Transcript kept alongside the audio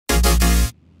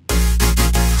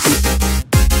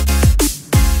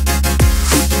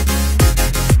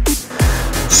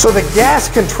So the gas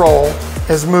control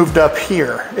has moved up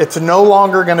here. It's no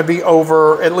longer going to be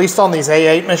over, at least on these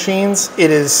A8 machines.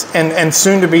 It is, and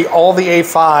soon to be all the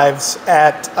A5s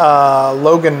at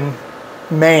Logan,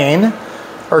 Maine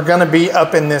are going to be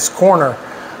up in this corner.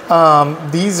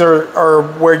 These are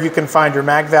where you can find your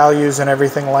MAC values and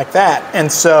everything like that.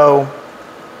 And so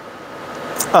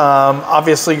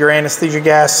obviously your anesthesia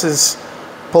gases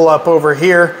pull up over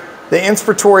here. The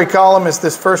inspiratory column is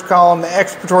this first column. The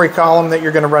expiratory column that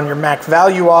you're going to run your MAC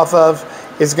value off of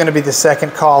is going to be the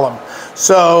second column.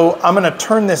 So I'm going to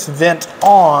turn this vent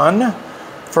on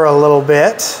for a little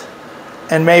bit.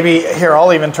 And maybe here,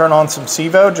 I'll even turn on some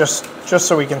SIVO just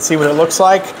so we can see what it looks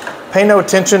like. Pay no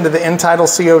attention to the end tidal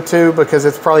CO2 because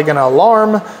it's probably going to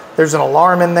alarm. There's an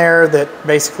alarm in there that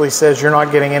basically says you're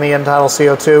not getting any end tidal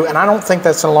CO2. And I don't think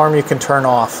that's an alarm you can turn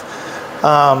off.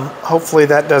 Hopefully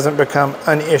that doesn't become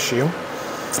an issue.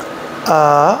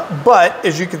 But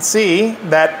as you can see,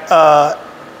 that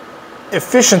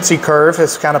efficiency curve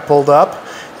has kind of pulled up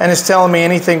and is telling me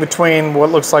anything between what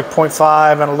looks like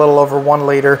 0.5 and a little over 1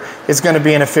 liter is going to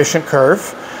be an efficient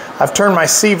curve. I've turned my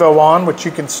SIVO on, which you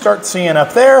can start seeing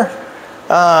up there.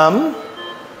 I'm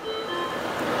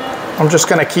just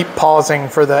going to keep pausing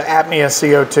for the apnea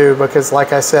CO2 because,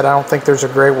 like I said, I don't think there's a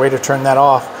great way to turn that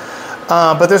off.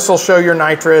 But this will show your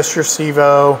nitrous, your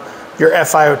SIVO, your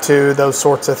FiO2, those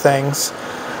sorts of things.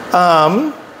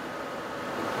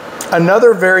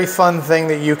 Another very fun thing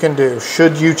that you can do,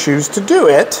 should you choose to do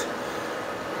it,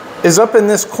 is up in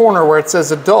this corner where it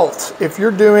says adult. If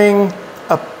you're doing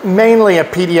mainly a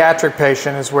pediatric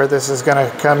patient is where this is going to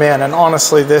come in. And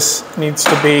honestly, this needs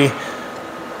to be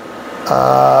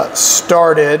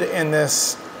started in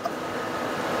this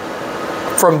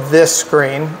from this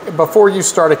screen before you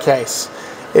start a case.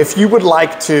 If you would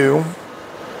like to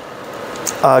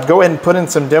go ahead and put in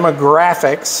some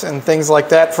demographics and things like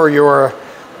that for your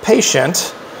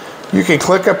patient, you can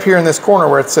click up here in this corner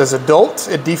where it says adult.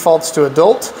 It defaults to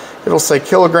adult. It'll say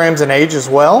kilograms and age as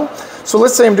well. So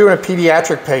let's say I'm doing a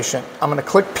pediatric patient. I'm going to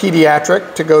click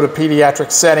pediatric to go to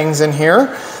pediatric settings in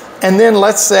here. And then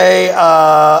let's say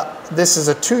this is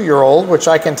a 2-year-old, which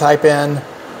I can type in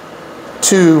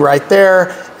 2 right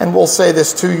there. And we'll say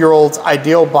this 2-year-old's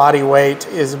ideal body weight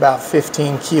is about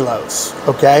 15 kilos,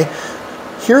 okay?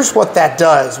 Here's what that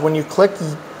does. When you click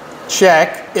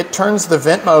check, it turns the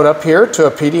vent mode up here to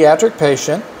a pediatric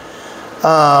patient.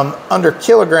 Under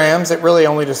kilograms, it really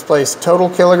only displays total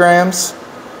kilograms,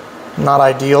 not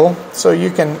ideal. So you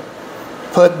can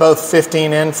put both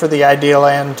 15 in for the ideal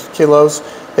and kilos.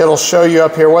 It'll show you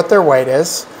up here what their weight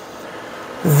is.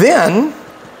 Then,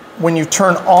 when you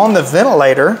turn on the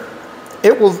ventilator,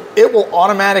 it will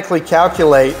automatically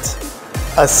calculate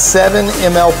a 7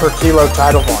 ml per kilo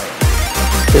tidal volume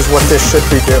is what this should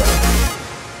be doing.